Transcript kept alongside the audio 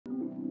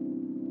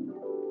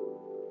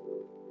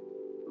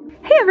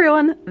Hey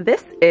everyone,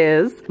 this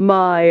is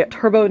my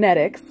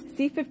Turbonetics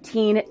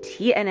C15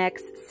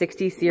 TNX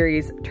 60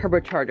 series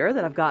turbocharger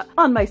that I've got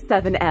on my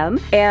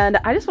 7M, and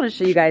I just want to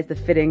show you guys the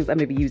fittings I'm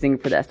going to be using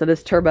for this. So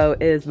this turbo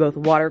is both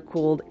water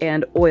cooled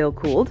and oil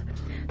cooled.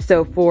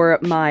 So for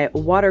my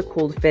water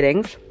cooled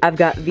fittings, I've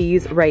got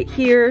these right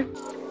here,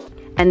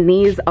 and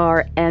these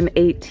are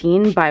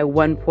M18 by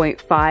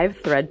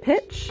 1.5 thread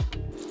pitch.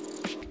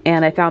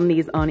 And I found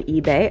these on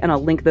eBay, and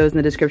I'll link those in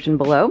the description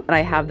below. And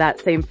I have that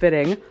same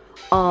fitting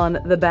on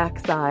the back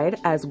side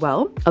as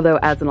well. Although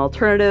as an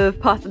alternative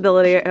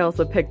possibility, I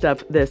also picked up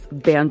this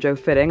banjo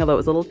fitting, although it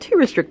was a little too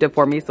restrictive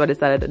for me, so I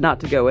decided not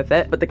to go with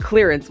it. But the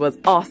clearance was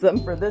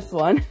awesome for this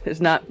one. There's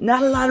not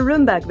a lot of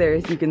room back there,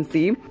 as you can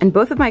see. And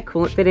both of my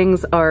coolant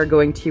fittings are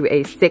going to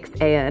a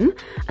 6AN,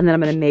 and then I'm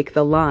gonna make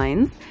the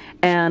lines.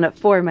 And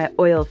for my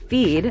oil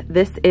feed,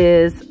 this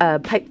is a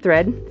pipe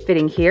thread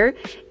fitting here,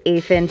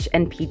 1/8 inch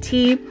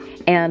NPT,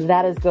 and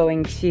that is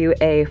going to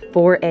a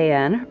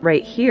 4AN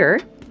right here.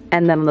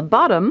 And then on the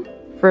bottom,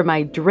 for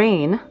my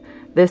drain,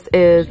 this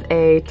is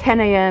a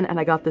 10AN, and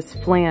I got this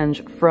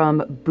flange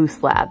from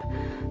Boost Lab.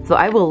 So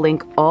I will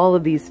link all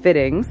of these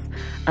fittings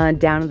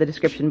down in the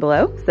description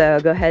below, so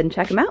go ahead and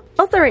check them out.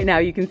 Also right now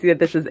you can see that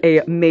this is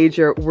a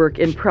major work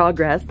in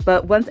progress,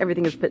 but once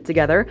everything is put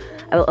together,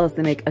 I will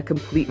also make a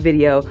complete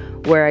video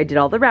where I did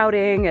all the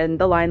routing and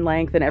the line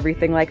length and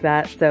everything like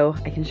that, so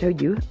I can show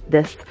you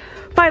this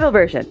final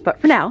version. But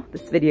for now,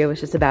 this video is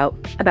just about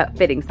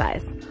fitting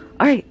size.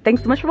 All right,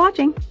 thanks so much for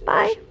watching.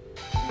 Bye.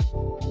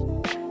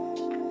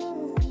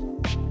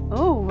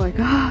 Oh my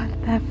God,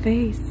 that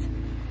face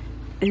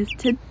is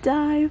to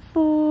die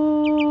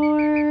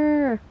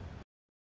for.